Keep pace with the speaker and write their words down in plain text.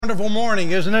wonderful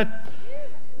morning, isn't it?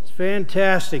 It's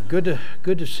fantastic. Good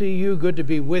to see you. Good to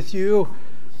be with you.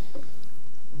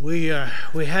 We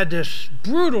had this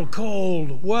brutal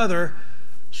cold weather,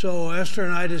 so Esther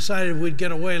and I decided we'd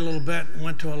get away a little bit and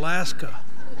went to Alaska.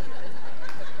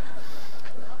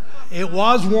 It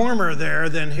was warmer there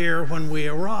than here when we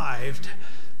arrived,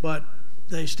 but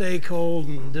they stay cold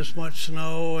and this much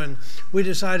snow, and we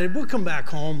decided we'll come back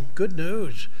home. Good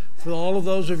news. For all of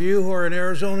those of you who are in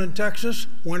Arizona and Texas,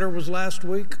 winter was last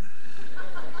week.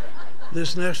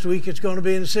 This next week it's going to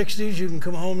be in the 60s. You can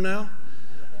come home now.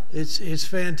 It's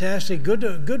fantastic. Good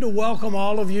to welcome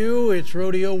all of you. It's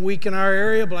rodeo week in our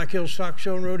area. Black Hills Stock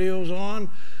Show and Rodeo is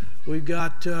on. We've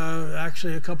got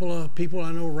actually a couple of people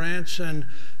I know, Rance and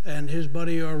his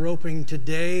buddy are roping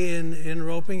today in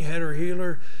roping, header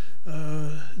healer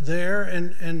there,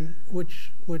 and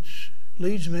which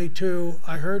leads me to,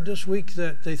 I heard this week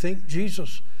that they think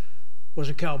Jesus was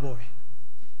a cowboy.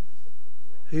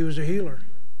 He was a healer.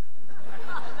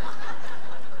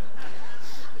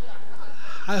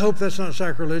 I hope that's not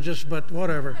sacrilegious, but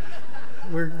whatever.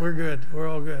 We're good. We're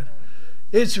all good.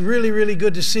 It's really, really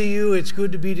good to see you. It's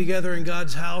good to be together in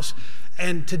God's house.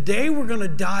 And today we're going to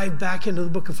dive back into the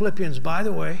book of Philippians. By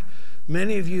the way,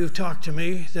 many of you have talked to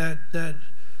me that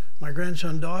my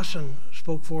grandson Dawson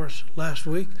spoke for us last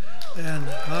week. And,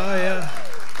 yeah,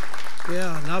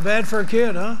 not bad for a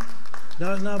kid, huh?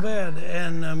 Not bad.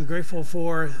 And I'm grateful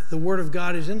for the Word of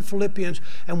God is in Philippians,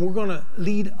 and we're going to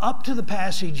lead up to the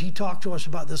passage. He talked to us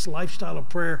about this lifestyle of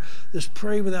prayer, this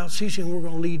pray without ceasing. We're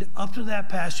going to lead up to that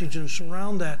passage and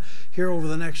surround that here over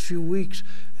the next few weeks.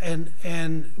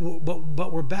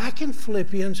 But we're back in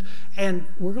Philippians, and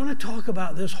we're going to talk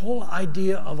about this whole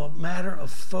idea of a matter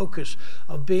of focus,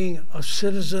 of being a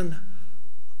citizen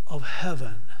of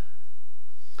heaven.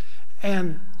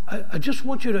 And I just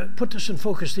want you to put this in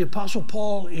focus. The Apostle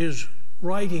Paul is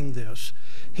writing this.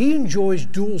 He enjoys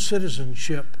dual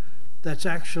citizenship that's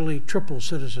actually triple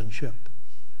citizenship.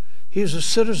 He's a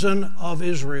citizen of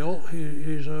Israel.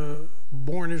 He's a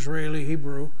born Israeli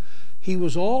Hebrew. He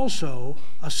was also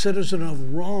a citizen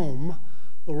of Rome,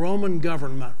 the Roman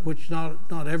government, which not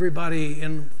everybody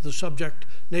in the subject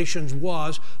nations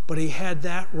was, but he had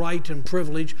that right and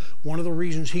privilege. One of the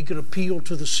reasons he could appeal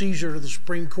to the Caesar, to the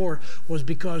Supreme Court, was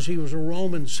because he was a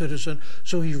Roman citizen.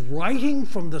 So he's writing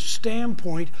from the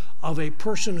standpoint of a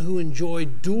person who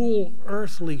enjoyed dual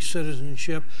earthly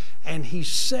citizenship, and he's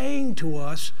saying to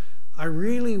us, I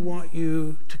really want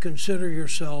you to consider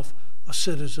yourself a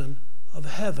citizen of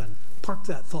heaven. Park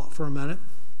that thought for a minute.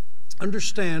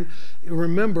 Understand,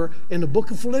 remember, in the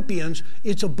book of Philippians,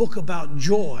 it's a book about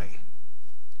joy.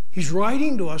 He's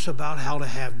writing to us about how to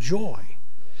have joy,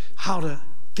 how to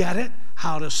get it,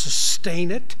 how to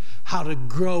sustain it, how to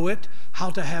grow it, how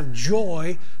to have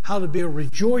joy, how to be a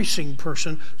rejoicing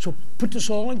person. So put this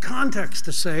all in context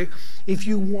to say, if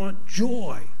you want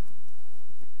joy.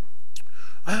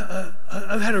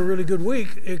 I've had a really good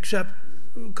week, except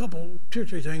two or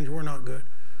three things were not good.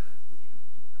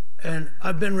 And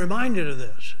I've been reminded of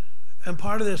this. And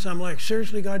part of this, I'm like,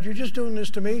 seriously, God, you're just doing this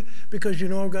to me because you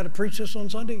know I've got to preach this on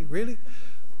Sunday? Really?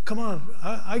 Come on.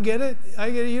 I get it.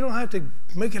 You don't have to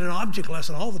make it an object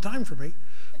lesson all the time for me.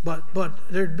 But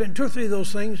there have been two or three of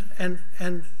those things, and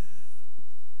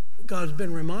God's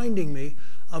been reminding me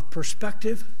of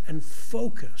perspective and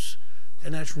focus.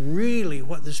 And that's really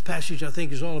what this passage, I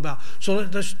think, is all about. So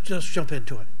let's just jump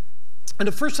into it. And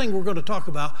the first thing we're going to talk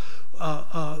about,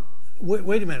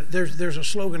 wait a minute. There's a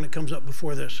slogan that comes up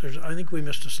before this. I think we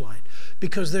missed a slide.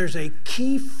 Because there's a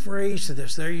key phrase to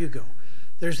this. There you go.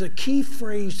 There's a key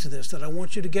phrase to this that I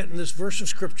want you to get in this verse of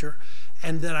Scripture,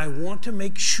 and that I want to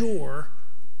make sure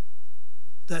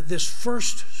that this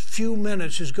first few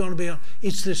minutes is going to be on.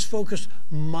 It's this focused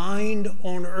mind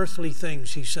on earthly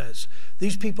things, he says.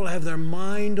 These people have their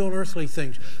mind on earthly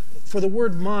things. For the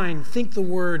word mind, think the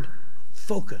word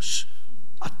focus,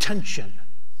 attention.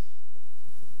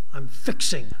 I'm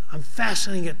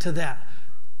fastening it to that.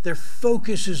 Their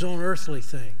focus is on earthly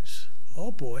things.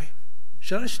 Oh boy,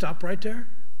 should I stop right there?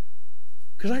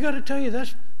 Because I got to tell you,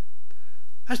 that's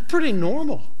pretty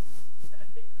normal,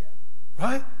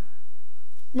 right?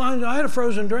 I had a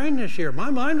frozen drain this year. My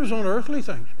mind was on earthly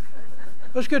things.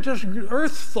 Let's get this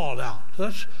earth thought out.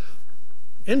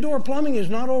 Indoor plumbing is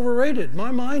not overrated.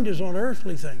 My mind is on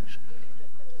earthly things.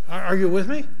 Are you with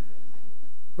me?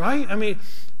 Right? I mean,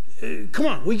 come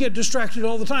on, we get distracted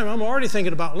all the time. I'm already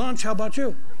thinking about lunch. How about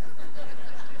you?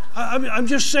 I'm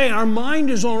just saying our mind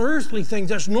is on earthly things.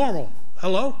 That's normal.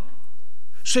 Hello?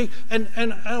 See, and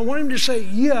I want him to say,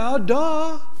 yeah,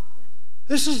 duh.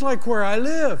 This is like where I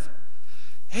live.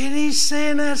 And he's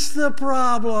saying that's the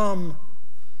problem.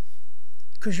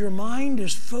 Because your mind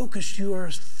is focused, you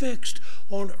are fixed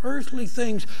on earthly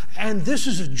things, and this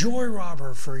is a joy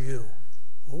robber for you.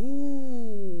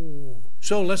 Ooh.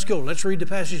 So let's go. Let's read the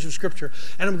passage of Scripture.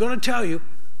 And I'm going to tell you,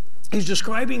 he's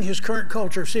describing his current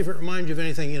culture. See if it reminds you of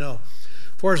anything you know.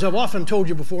 For as I've often told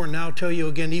you before, and now tell you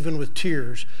again, even with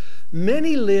tears,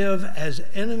 many live as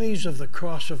enemies of the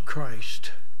cross of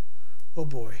Christ. Oh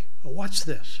boy. Watch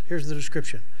this. Here's the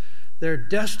description. Their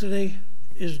destiny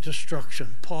is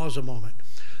destruction. Pause a moment.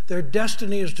 Their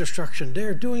destiny is destruction.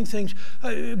 They're doing things.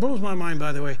 It blows my mind,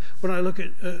 by the way, when I look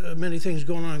at many things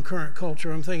going on in current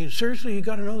culture. I'm thinking, seriously, you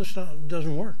got to know this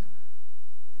doesn't work.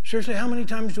 Seriously, how many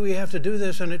times do we have to do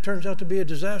this and it turns out to be a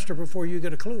disaster before you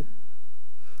get a clue?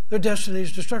 Their destiny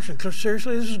is destruction.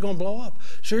 Seriously, this is going to blow up.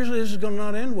 Seriously, this is going to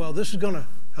not end well. This is going to,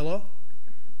 hello?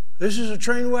 This is a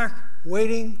train wreck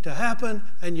waiting to happen,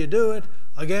 and you do it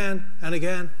again and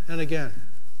again and again.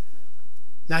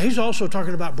 Now, he's also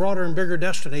talking about broader and bigger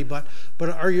destiny, but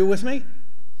are you with me?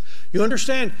 You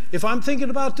understand, if I'm thinking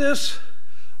about this,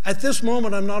 at this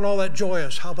moment, I'm not all that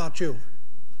joyous. How about you?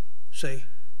 See,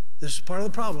 this is part of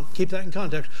the problem. Keep that in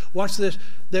context. Watch this.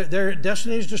 Their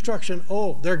destiny is destruction.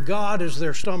 Oh, their God is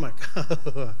their stomach.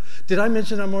 Did I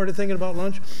mention I'm already thinking about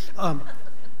lunch?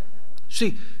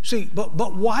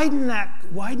 But widen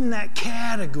that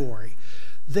category.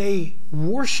 They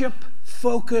worship,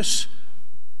 focus,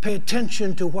 pay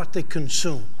attention to what they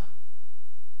consume.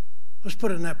 Let's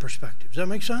put it in that perspective. Does that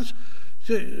make sense?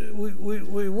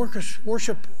 We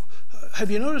worship.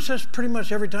 Have you noticed this? Pretty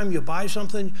much every time you buy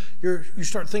something, you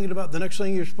start thinking about the next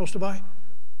thing you're supposed to buy.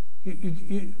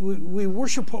 We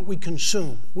worship what we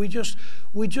consume. We just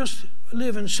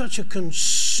live in such a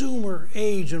consumer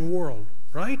age and world,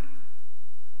 right?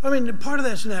 I mean, part of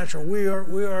that's natural. We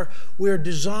are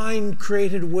designed,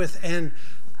 created with an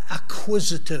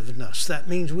acquisitiveness. That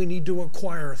means we need to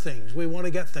acquire things. We want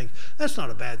to get things. That's not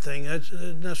a bad thing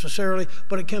necessarily,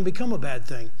 but it can become a bad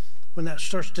thing when that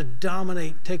starts to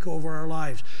dominate, take over our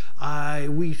lives.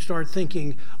 We start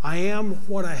thinking, I am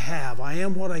what I have. I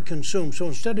am what I consume. So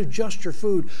instead of just your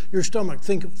food, your stomach,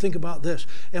 think about this.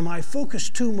 Am I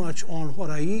focused too much on what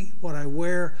I eat, what I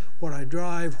wear, what I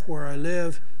drive, where I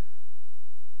live?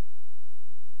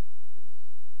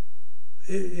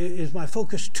 Is my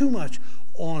focus too much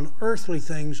on earthly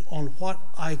things, on what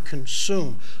I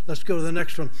consume? Let's go to the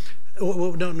next one.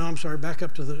 No, I'm sorry. Back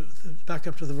up to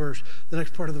the verse. The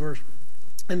next part of the verse.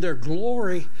 And their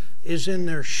glory is in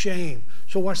their shame.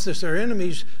 So watch this. Their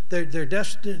enemies, their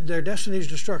destiny's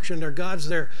destruction. Their God's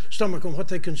their stomach on what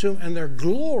they consume, and their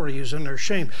glory is in their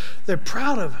shame. They're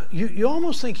proud of. You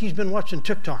almost think he's been watching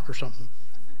TikTok or something.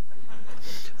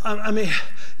 I mean,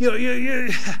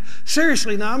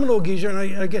 seriously. Now I'm an old geezer, and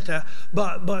I get that,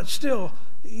 but still.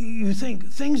 You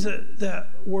think things that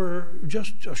were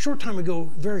just a short time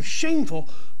ago very shameful,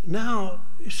 now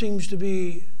seems to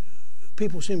be,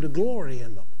 people seem to glory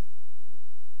in them.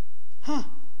 Huh.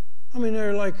 I mean,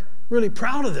 they're like really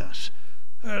proud of this.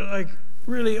 They're like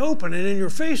really open and in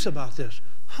your face about this.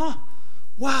 Huh.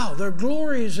 Wow, their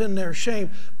glory is in their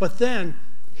shame. But then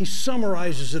he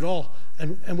summarizes it all.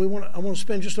 And I want to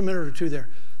spend just a minute or two there.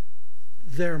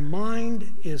 Their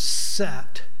mind is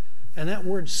set. And that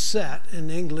word set in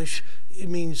English, it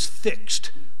means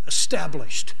fixed,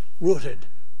 established, rooted,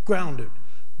 grounded.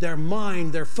 Their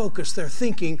mind, their focus, their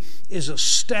thinking is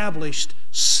established,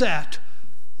 set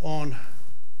on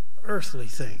earthly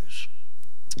things.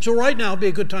 So right now would be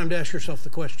a good time to ask yourself the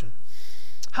question,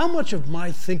 how much of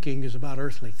my thinking is about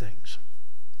earthly things?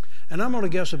 And I'm going to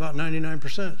guess about 99%.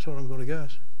 That's what I'm going to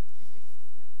guess.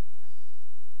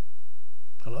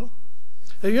 Hello?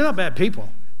 You're not bad people.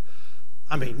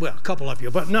 I mean, well, a couple of you,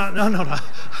 but no. No,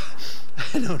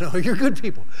 you're good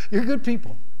people. You're good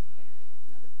people.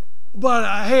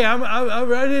 But hey, I'm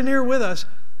right in here with us.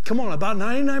 Come on, about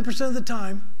 99% of the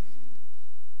time,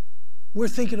 we're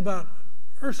thinking about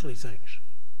earthly things.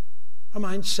 Our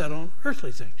mind's set on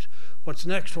earthly things. What's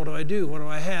next? What do I do? What do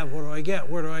I have? What do I get?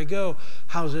 Where do I go?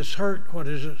 How's this hurt? What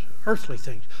is it? Earthly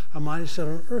things. Our mind is set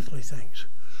on earthly things.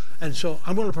 And so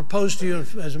I'm going to propose to you,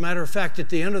 as a matter of fact, at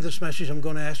the end of this message, I'm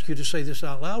going to ask you to say this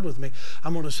out loud with me.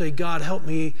 I'm going to say, God, help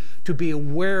me to be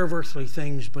aware of earthly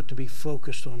things, but to be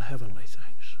focused on heavenly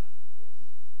things.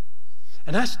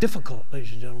 And that's difficult,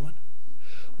 ladies and gentlemen.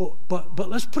 Well, but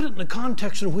let's put it in the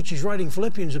context in which he's writing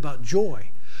Philippians about joy.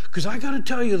 Because I got to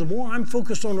tell you, the more I'm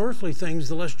focused on earthly things,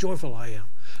 the less joyful I am.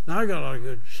 Now, I got a lot of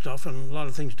good stuff and a lot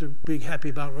of things to be happy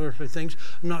about, earthly things.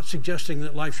 I'm not suggesting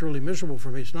that life's really miserable for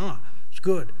me. It's not. It's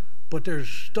good. But there's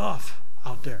stuff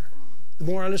out there. The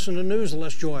more I listen to the news, the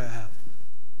less joy I have.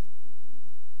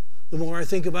 The more I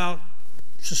think about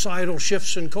societal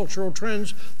shifts and cultural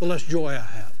trends, the less joy I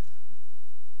have.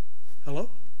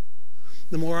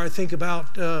 The more I think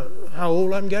about how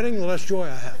old I'm getting, the less joy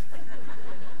I have.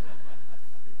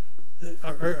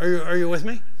 Are you with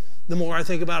me? The more I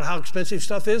think about how expensive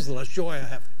stuff is, the less joy I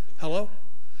have. Hello?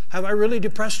 Have I really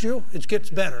depressed you? It gets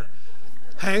better.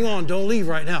 Hang on, don't leave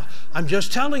right now. I'm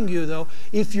just telling you, though,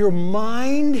 if your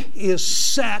mind is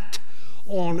set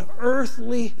on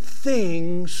earthly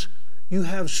things, you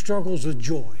have struggles with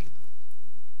joy.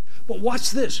 But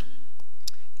watch this.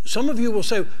 Some of you will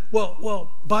say,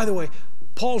 well, by the way,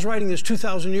 Paul's writing this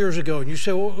 2,000 years ago, and you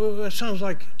say, well, that sounds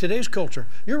like today's culture.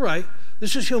 You're right.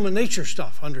 This is human nature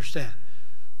stuff, understand.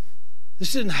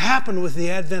 This didn't happen with the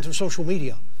advent of social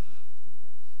media.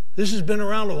 This has been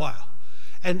around a while.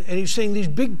 And he's saying these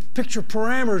big picture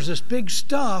parameters, this big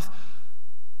stuff,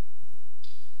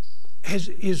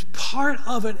 is part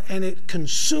of it, and it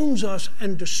consumes us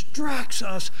and distracts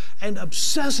us and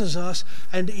obsesses us.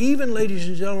 And even, ladies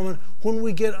and gentlemen, when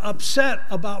we get upset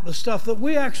about the stuff that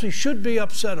we actually should be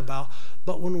upset about,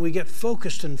 but when we get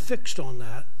focused and fixed on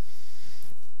that,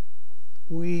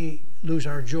 we lose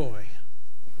our joy.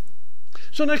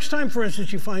 So next time, for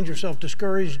instance, you find yourself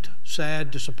discouraged,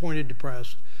 sad, disappointed,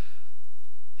 depressed,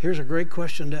 here's a great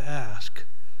question to ask.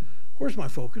 Where's my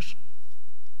focus?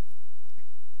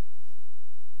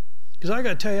 Because I got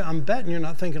to tell you, I'm betting you're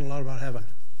not thinking a lot about heaven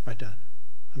right then.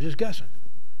 I'm just guessing.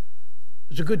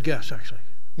 It's a good guess, actually,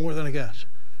 more than a guess.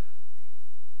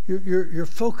 You're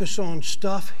focused on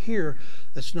stuff here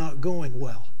that's not going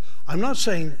well. I'm not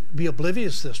saying be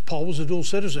oblivious to this. Paul was a dual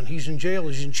citizen. He's in jail.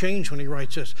 He's in chains when he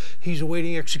writes this. He's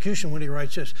awaiting execution when he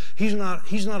writes this. He's not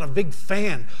a big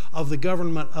fan of the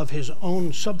government of his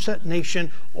own subset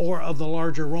nation or of the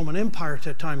larger Roman Empire at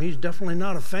that time. He's definitely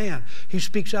not a fan. He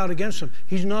speaks out against them.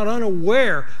 He's not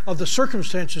unaware of the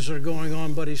circumstances that are going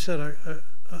on, but he said,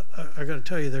 I got to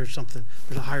tell you, there's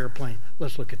a higher plane.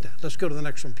 Let's look at that. Let's go to the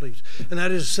next one, please. And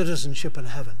that is citizenship in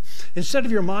heaven. Instead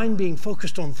of your mind being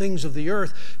focused on things of the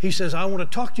earth, he says, I want to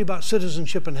talk to you about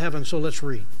citizenship in heaven, so let's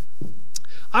read.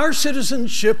 Our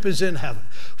citizenship is in heaven.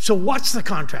 So what's the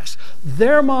contrast?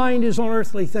 Their mind is on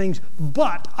earthly things,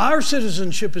 but our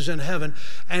citizenship is in heaven,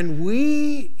 and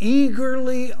we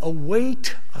eagerly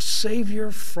await a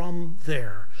Savior from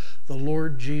there, the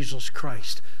Lord Jesus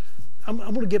Christ. I'm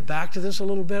going to get back to this a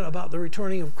little bit about the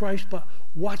returning of Christ, but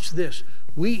watch this.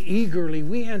 We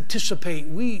anticipate,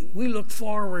 we look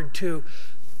forward to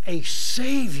a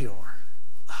Savior.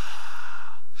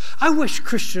 I wish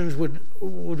Christians would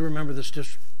remember this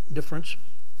difference.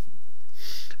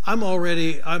 I'm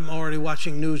already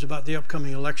watching news about the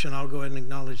upcoming election. I'll go ahead and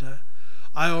acknowledge that.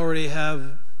 I already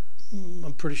have,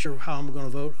 I'm pretty sure how I'm going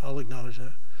to vote. I'll acknowledge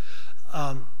that.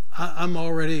 I'm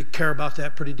already care about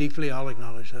that pretty deeply. I'll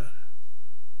acknowledge that.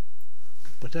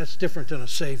 But that's different than a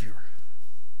Savior.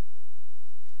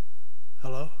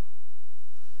 Hello?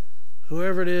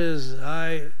 Whoever it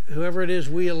is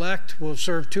we elect will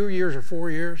serve 2 years or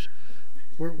 4 years.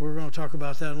 We're going to talk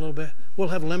about that in a little bit. We'll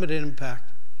have limited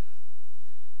impact.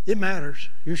 It matters.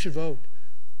 You should vote.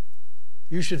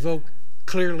 You should vote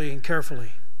clearly and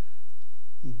carefully,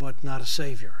 but not a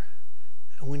Savior.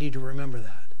 And we need to remember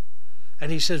that.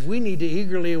 And he says we need to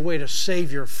eagerly await a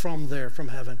Savior from there, from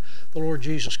heaven, the Lord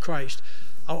Jesus Christ.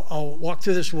 I'll walk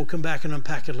through this and we'll come back and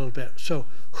unpack it a little bit. So,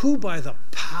 who by the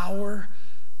power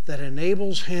that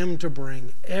enables him to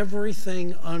bring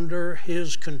everything under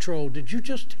his control. Did you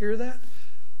just hear that?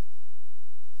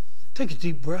 Take a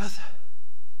deep breath.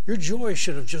 Your joy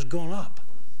should have just gone up.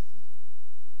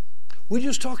 We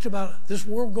just talked about this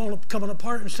world coming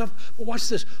apart and stuff, but watch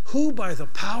this. Who by the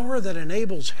power that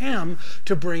enables him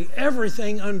to bring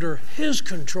everything under his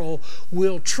control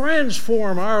will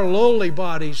transform our lowly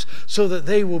bodies so that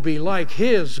they will be like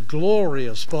his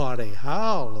glorious body.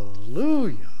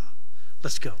 Hallelujah.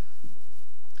 Let's go.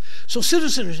 So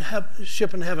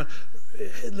citizenship in heaven,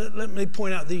 let me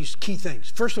point out these key things.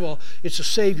 First of all, it's a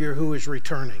Savior who is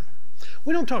returning.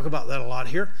 We don't talk about that a lot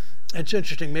here. It's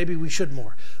interesting. Maybe we should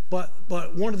more. But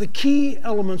one of the key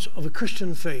elements of a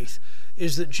Christian faith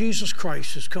is that Jesus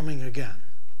Christ is coming again.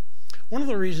 One of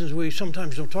the reasons we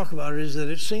sometimes don't talk about it is that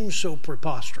it seems so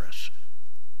preposterous.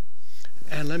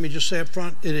 And let me just say up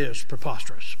front, it is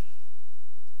preposterous.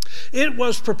 It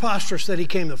was preposterous that he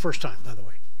came the first time, by the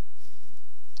way.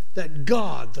 That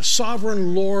God, the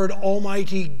sovereign Lord,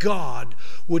 Almighty God,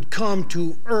 would come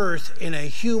to earth in a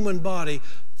human body,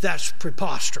 that's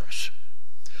preposterous.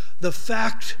 The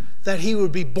fact that he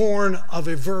would be born of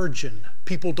a virgin,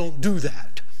 people don't do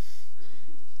that.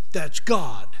 That's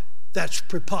God. That's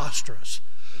preposterous.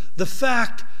 The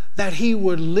fact that he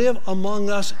would live among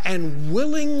us and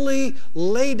willingly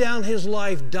lay down his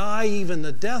life, die even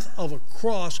the death of a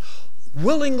cross,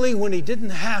 willingly when he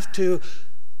didn't have to,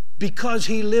 because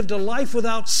he lived a life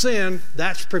without sin,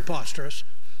 that's preposterous,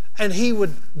 and he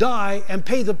would die and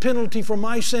pay the penalty for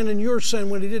my sin and your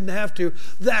sin when he didn't have to,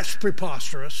 that's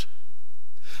preposterous.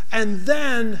 And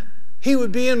then he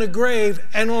would be in a grave,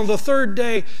 and on the third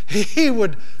day, he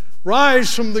would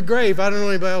rise from the grave. I don't know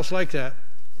anybody else like that.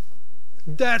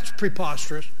 That's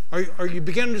preposterous. Are you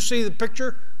beginning to see the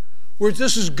picture? Where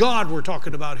this is God we're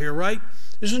talking about here, right?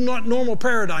 This is not normal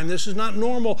paradigm. This is not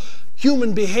normal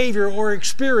human behavior or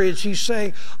experience. He's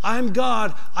saying, I'm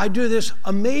God. I do this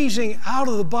amazing, out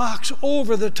of the box,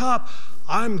 over the top,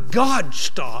 I'm God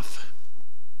stuff.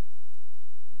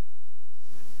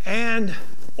 And,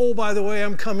 oh, by the way,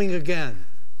 I'm coming again.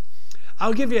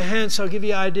 I'll give you hints, I'll give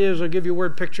you ideas, I'll give you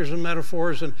word pictures and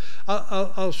metaphors, and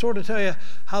I'll sort of tell you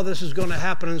how this is going to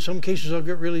happen. In some cases, I'll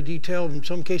get really detailed. In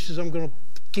some cases, I'm going to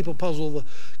keep a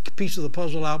piece of the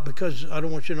puzzle out because I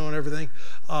don't want you knowing everything.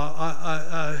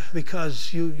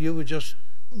 Because you would just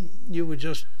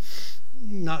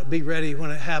not be ready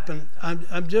when it happened.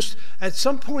 I'm just, at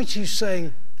some points he's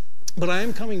saying, but I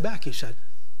am coming back, he said.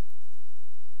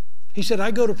 He said, I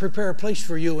go to prepare a place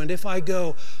for you, and if I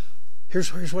go,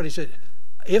 here's what he said,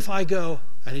 if I go,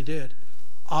 and he did,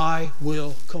 I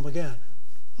will come again.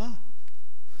 Oh.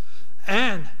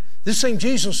 And this same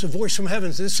Jesus, the voice from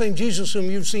heaven, this same Jesus whom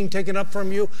you've seen taken up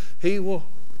from you, he will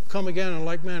come again in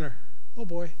like manner. Oh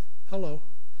boy, hello.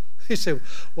 He said,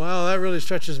 wow, that really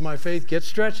stretches my faith. Get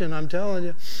stretching, I'm telling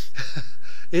you.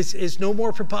 It's no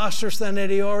more preposterous than that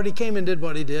he already came and did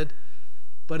what he did.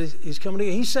 But he's coming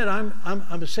again. He said, I'm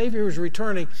a Savior who's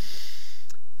returning.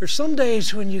 There's some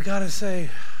days when you got to say,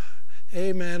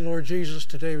 amen, Lord Jesus,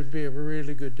 today would be a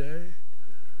really good day.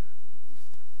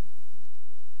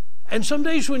 And some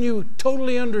days when you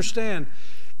totally understand,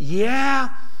 yeah,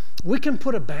 we can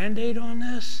put a Band-Aid on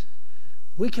this.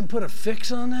 We can put a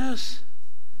fix on this.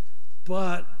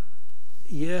 But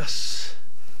yes,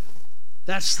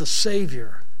 that's the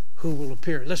Savior who will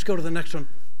appear. Let's go to the next one.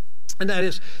 And that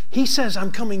is, he says,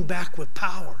 I'm coming back with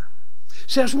power.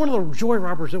 See, that's one of the joy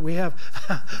robbers that we have.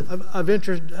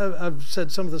 I've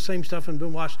said some of the same stuff and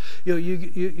been watched.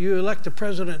 You elect the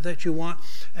president that you want,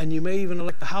 and you may even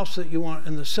elect the House that you want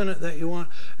and the Senate that you want,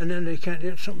 and then they can't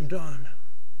get something done.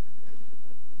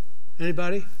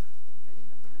 Anybody?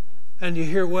 And you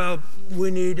hear, well, we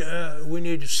need a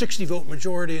 60-vote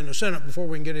majority in the Senate before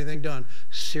we can get anything done.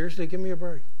 Seriously, give me a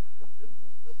break.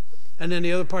 And then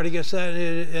the other party gets that,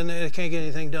 and they can't get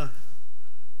anything done.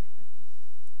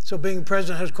 So being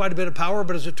president has quite a bit of power,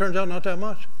 but as it turns out, not that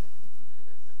much.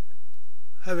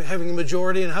 Having a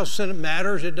majority in the House Senate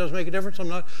matters. It does make a difference. I'm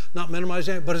not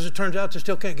minimizing it. But as it turns out, they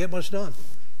still can't get much done.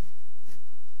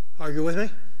 Are you with me?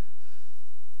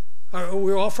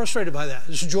 We're all frustrated by that.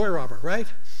 It's a joy robber, right?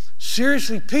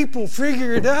 Seriously, people,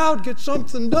 figure it out. Get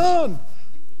something done.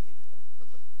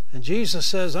 And Jesus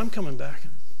says, I'm coming back.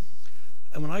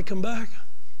 And when I come back,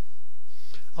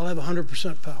 I'll have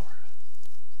 100% power.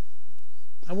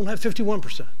 I won't have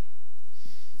 51%.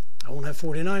 I won't have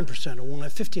 49%. I won't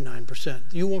have 59%.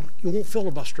 You won't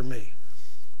filibuster me.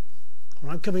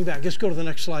 When I'm coming back, let's go to the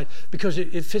next slide because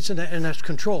it fits in that, and that's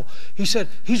control. He said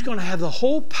he's going to have the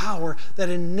whole power that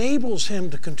enables him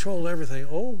to control everything.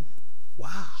 Oh,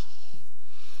 wow.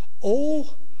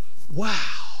 Oh,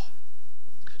 wow.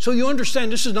 So you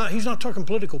understand, he's not talking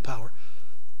political power.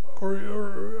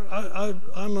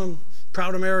 I'm a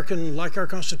proud American, like our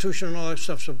Constitution and all that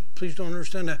stuff, so please don't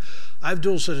understand that. I have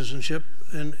dual citizenship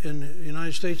in the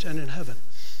United States and in heaven.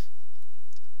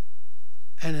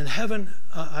 And in heaven,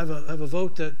 I have a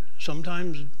vote that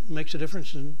sometimes makes a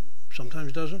difference and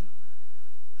sometimes doesn't,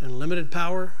 and limited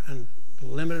power and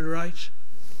limited rights.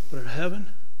 But in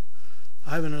heaven,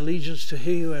 I have an allegiance to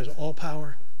He who has all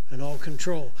power and all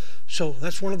control. So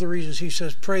that's one of the reasons he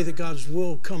says, pray that God's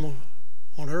will come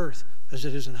on earth as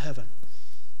it is in heaven.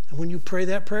 And when you pray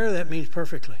that prayer, that means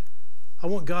perfectly. I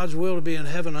want God's will to be in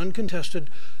heaven uncontested,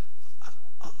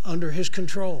 under His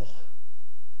control.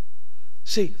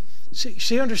 See,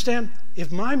 understand?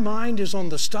 If my mind is on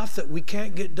the stuff that we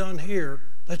can't get done here,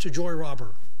 that's a joy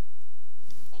robber.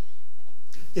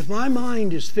 If my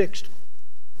mind is fixed,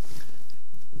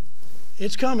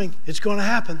 it's coming. It's going to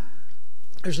happen.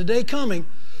 There's a day coming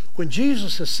when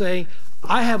Jesus is saying,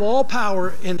 I have all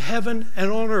power in heaven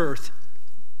and on earth,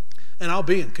 and I'll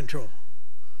be in control.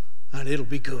 And it'll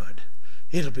be good.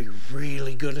 It'll be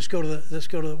really good. Let's go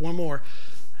to one more.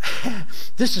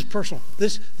 This is personal.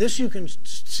 This you can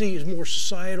see is more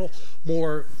societal,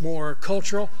 more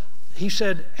cultural. He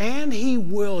said, and He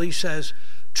will, he says,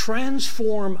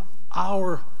 transform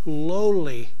our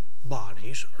lowly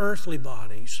bodies, earthly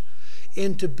bodies,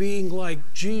 into being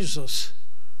like Jesus'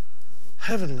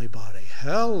 heavenly body.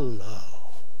 Hello.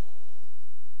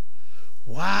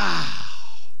 Wow.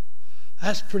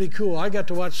 That's pretty cool. I got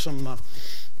to watch some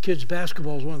kids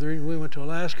basketball. One of the reasons we went to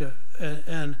Alaska,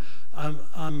 and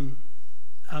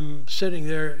I'm sitting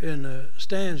there in the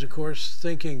stands, of course,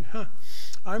 thinking,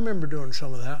 I remember doing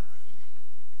some of that.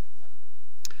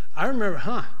 I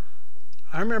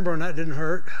remember when that didn't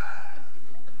hurt.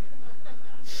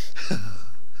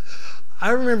 I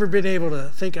remember being able to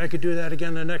think I could do that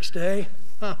again the next day.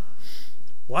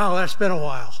 Wow, that's been a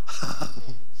while.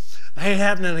 Ain't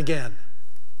happening again.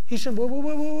 He said, wait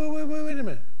a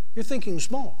minute. You're thinking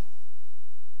small.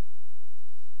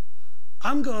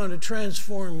 I'm going to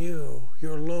transform you,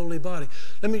 your lowly body.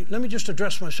 Let me just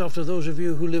address myself to those of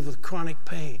you who live with chronic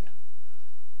pain.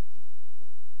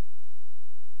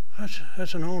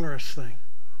 That's an onerous thing.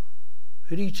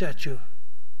 It eats at you.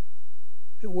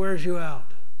 It wears you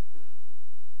out.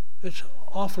 It's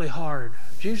awfully hard.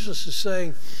 Jesus is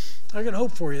saying, I got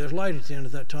hope for you. There's light at the end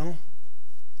of that tunnel.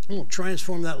 I'm going to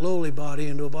transform that lowly body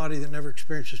into a body that never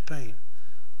experiences pain.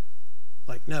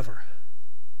 Like never.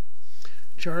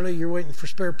 Charlie, you're waiting for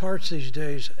spare parts these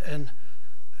days, and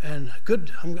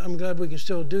good. I'm glad we can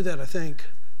still do that, I think.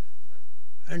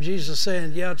 And Jesus is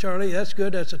saying, yeah, Charlie, that's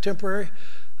good. That's a temporary.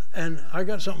 And I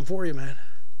got something for you, man.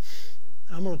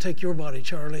 I'm going to take your body,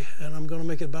 Charlie, and I'm going to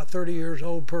make it about 30 years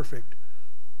old perfect.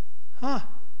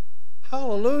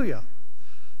 Hallelujah.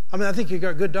 I mean, I think you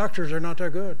got good doctors. They're not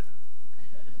that good.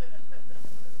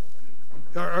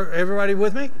 Are everybody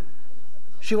with me?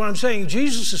 See what I'm saying?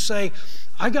 Jesus is saying,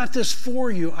 I got this for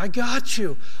you. I got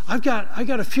you. I got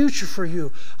a future for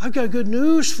you. I've got good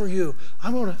news for you.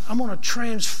 I'm gonna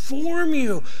transform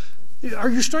you. Are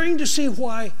you starting to see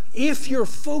why, if your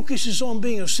focus is on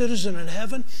being a citizen in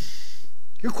heaven,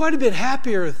 you're quite a bit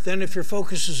happier than if your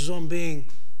focus is on being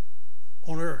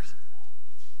on earth?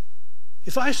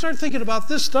 If I start thinking about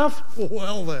this stuff,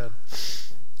 well then,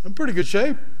 I'm in pretty good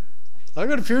shape. I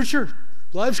got a future.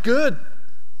 Life's good.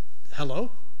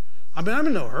 Hello? I mean, I'm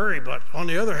in no hurry, but on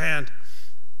the other hand,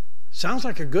 sounds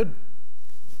like a good.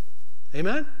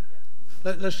 Amen?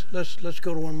 Let's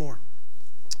go to one more.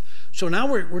 So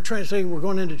now we're translating, we're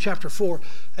going into chapter 4,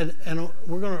 and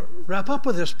we're going to wrap up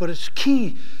with this, but it's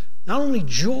key. Not only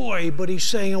joy, but he's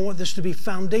saying, I want this to be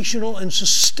foundational and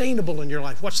sustainable in your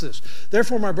life. Watch this.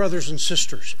 Therefore, my brothers and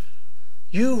sisters,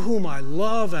 you whom I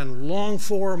love and long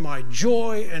for, my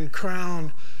joy and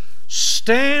crown,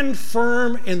 stand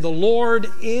firm in the Lord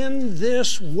in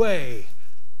this way,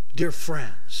 dear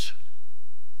friends.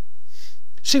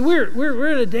 See, we're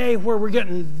in a day where we're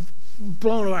getting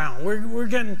blown around. We're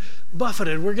getting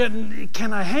buffeted.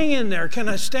 Can I hang in there? Can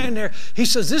I stand there? He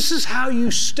says, this is how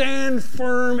you stand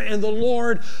firm in the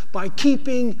Lord, by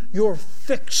keeping your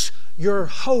fix, your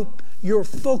hope, your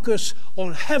focus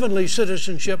on heavenly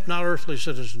citizenship, not earthly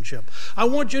citizenship. I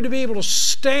want you to be able to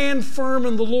stand firm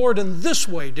in the Lord in this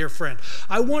way, dear friend.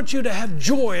 I want you to have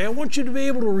joy. I want you to be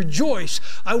able to rejoice.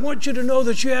 I want you to know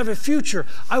that you have a future.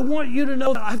 I want you to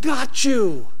know that I've got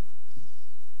you.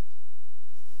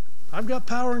 I've got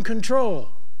power and control.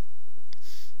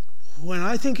 When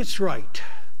I think it's right,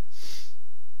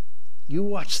 you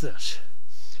watch this.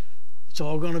 It's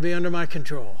all going to be under my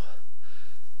control.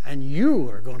 And you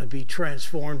are going to be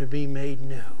transformed to be made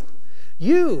new.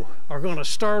 You are going to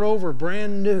start over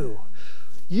brand new.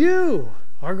 You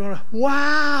are going to,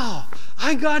 wow,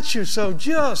 I got you. So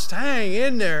just hang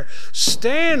in there.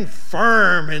 Stand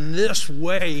firm in this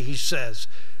way, he says,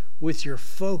 with your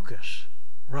focus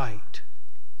right.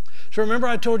 So remember,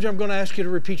 I told you I'm going to ask you to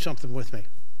repeat something with me.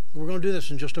 We're going to do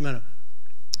this in just a minute.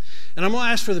 And I'm going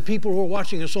to ask for the people who are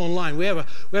watching us online. We have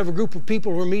a group of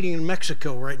people who are meeting in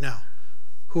Mexico right now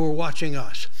who are watching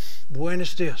us.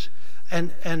 Buenos dias.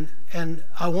 And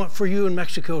I want for you in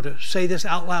Mexico to say this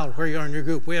out loud where you are in your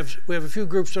group. We have a few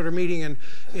groups that are meeting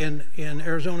in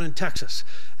Arizona and Texas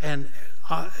and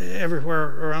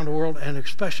everywhere around the world, and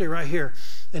especially right here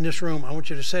in this room. I want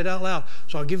you to say it out loud.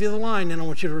 So I'll give you the line, and I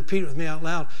want you to repeat it with me out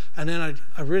loud. And then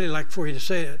I'd really like for you to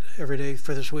say it every day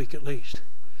for this week at least.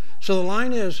 So the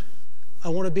line is, I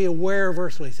want to be aware of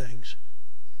earthly things.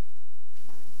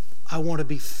 I want to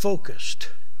be focused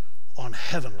on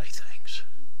heavenly things.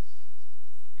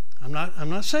 I'm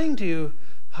not saying to you,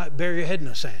 bury your head in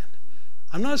the sand.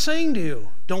 I'm not saying to you,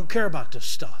 don't care about this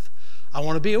stuff. I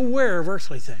want to be aware of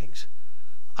earthly things.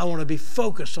 I want to be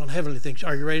focused on heavenly things.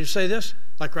 Are you ready to say this?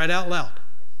 Like right out loud.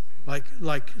 Like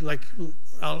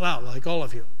out loud, like all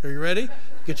of you. Are you ready?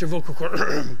 Get your vocal cord.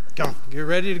 Come on. You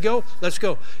ready to go? Let's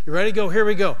go. You ready to go? Here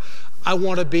we go. I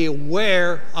want to be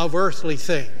aware of earthly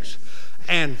things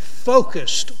and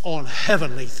focused on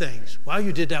heavenly things. Wow,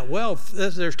 you did that well.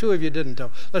 There's two of you didn't,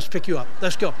 though. Let's pick you up.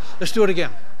 Let's go. Let's do it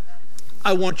again.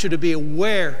 I want you to be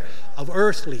aware of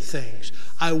earthly things.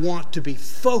 I want to be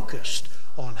focused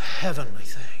on heavenly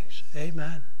things.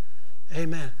 Amen.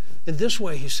 Amen. In this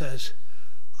way, he says,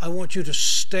 I want you to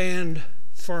stand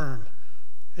firm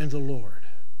in the Lord.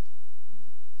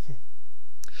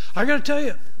 I got to tell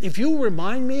you, if you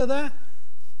remind me of that,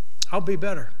 I'll be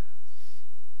better.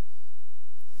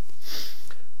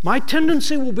 My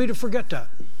tendency will be to forget that.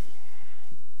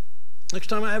 Next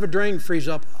time I have a drain freeze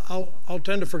up, I'll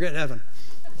tend to forget heaven.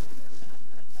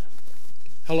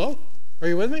 Hello? Are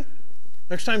you with me?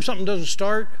 Next time something doesn't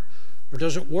start, or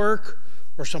doesn't work,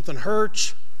 or something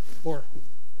hurts, or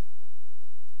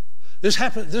this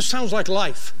sounds like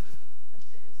life.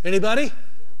 Anybody?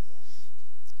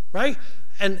 Right?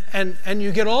 And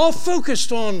you get all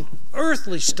focused on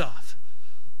earthly stuff.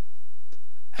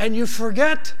 And you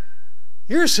forget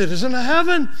you're a citizen of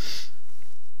heaven.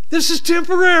 This is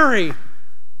temporary.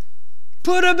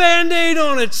 Put a Band-Aid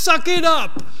on it. Suck it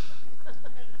up.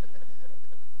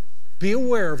 Be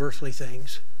aware of earthly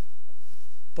things,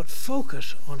 but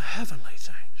focus on heavenly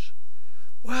things.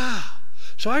 Wow.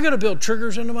 So I got to build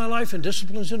triggers into my life and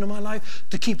disciplines into my life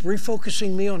to keep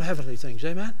refocusing me on heavenly things.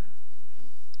 Amen?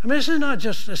 I mean, this is not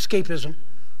just escapism.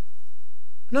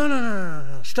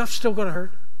 No. Stuff's still going to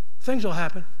hurt. Things will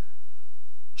happen.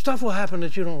 Stuff will happen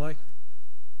that you don't like.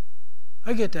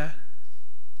 I get that.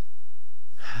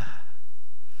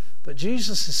 But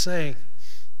Jesus is saying,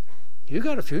 you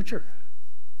got a future.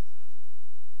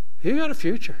 You got a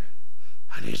future.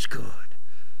 And it's good.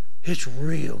 It's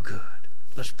real good.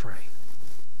 Let's pray.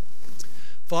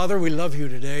 Father, we love you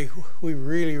today. We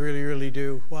really, really, really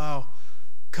do. Wow.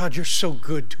 God, you're so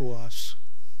good to us.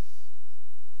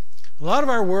 A lot of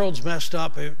our world's messed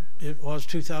up. It was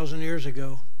 2,000 years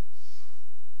ago.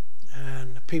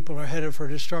 And people are headed for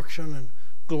destruction and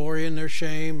glory in their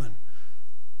shame. And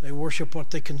they worship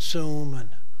what they consume. And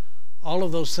all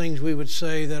of those things we would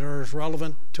say that are as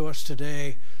relevant to us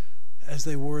today as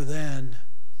they were then.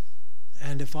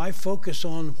 And if I focus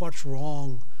on what's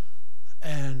wrong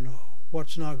and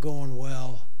what's not going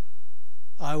well,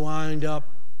 I wind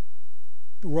up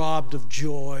robbed of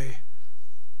joy,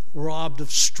 robbed of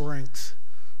strength,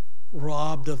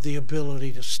 robbed of the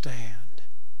ability to stand.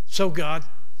 So God,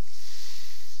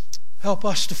 help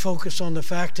us to focus on the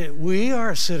fact that we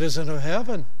are a citizen of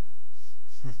heaven.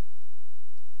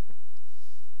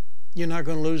 You're not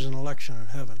going to lose an election in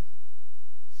heaven.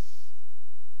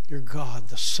 You're God,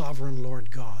 the sovereign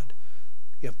Lord God.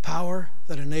 You have power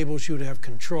that enables you to have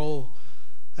control,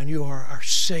 and you are our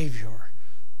Savior,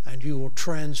 and you will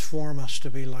transform us to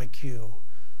be like you.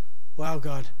 Wow,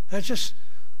 God, that's just,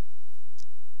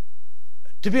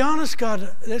 to be honest,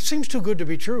 God, that seems too good to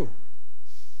be true.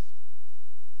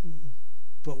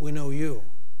 But we know you,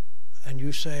 and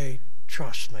you say,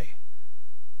 trust me.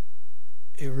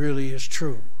 It really is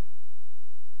true.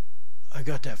 I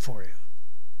got that for you.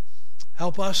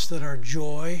 Help us that our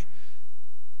joy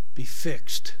be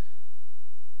fixed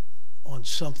on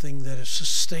something that is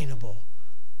sustainable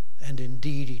and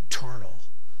indeed eternal.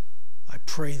 I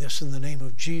pray this in the name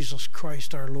of Jesus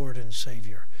Christ, our Lord and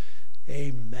Savior.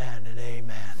 Amen and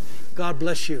amen. God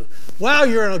bless you. Wow,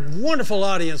 you're in a wonderful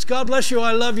audience. God bless you.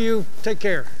 I love you. Take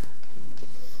care.